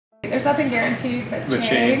there's nothing guaranteed but The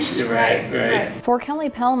change. Right. For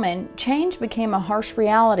Kelli Pellman, change became a harsh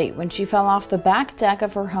reality when she fell off the back deck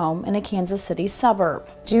of her home in a Kansas City suburb.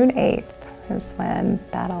 June 8th is when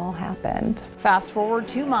that all happened. Fast forward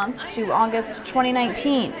 2 months to August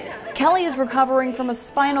 2019. Kelli is recovering from a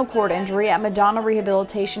spinal cord injury at Madonna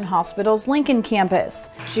Rehabilitation Hospital's Lincoln campus.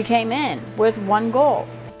 She came in with one goal: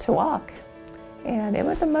 to walk. And it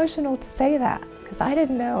was emotional to say that because I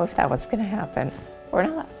didn't know if that was going to happen or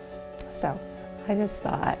not. So I just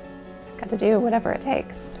thought, I've got to do whatever it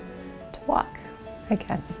takes to walk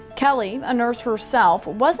again. Kelli, a nurse herself,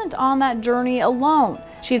 wasn't on that journey alone.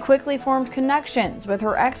 She quickly formed connections with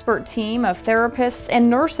her expert team of therapists and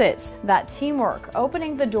nurses. That teamwork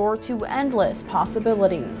opening the door to endless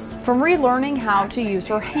possibilities. From relearning how to use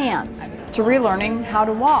her hands to relearning how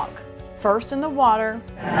to walk. First in the water.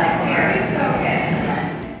 Very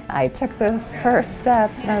focused. I took those first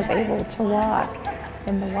steps and I was able to walk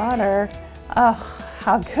in the water. Oh,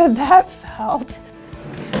 how good that felt.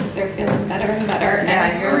 Things are feeling better and better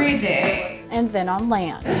every day. And then on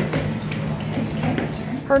land.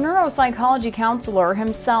 Her neuropsychology counselor,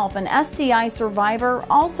 himself an SCI survivor,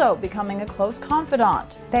 also becoming a close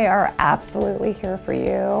confidant. They are absolutely here for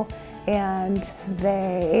you, and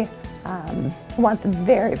they want the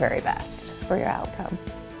very, very best for your outcome.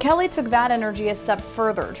 Kelli took that energy a step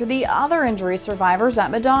further to the other injury survivors at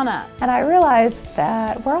Madonna. And I realized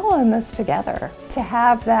that we're all in this together. To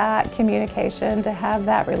have that communication, to have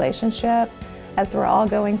that relationship as we're all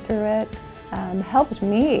going through it, helped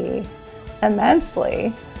me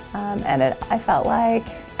immensely. I felt like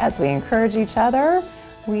as we encourage each other,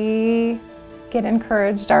 we get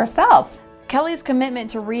encouraged ourselves. Kelli's commitment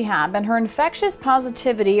to rehab and her infectious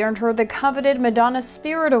positivity earned her the coveted Madonna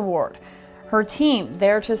Spirit Award. Her team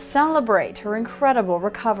there to celebrate her incredible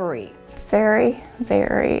recovery. It's very,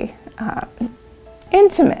 very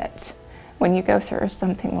intimate when you go through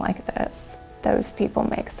something like this. Those people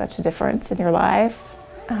make such a difference in your life,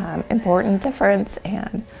 important difference,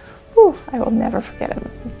 and whew, I will never forget it.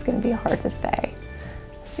 It's going to be hard to say.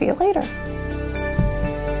 See you later.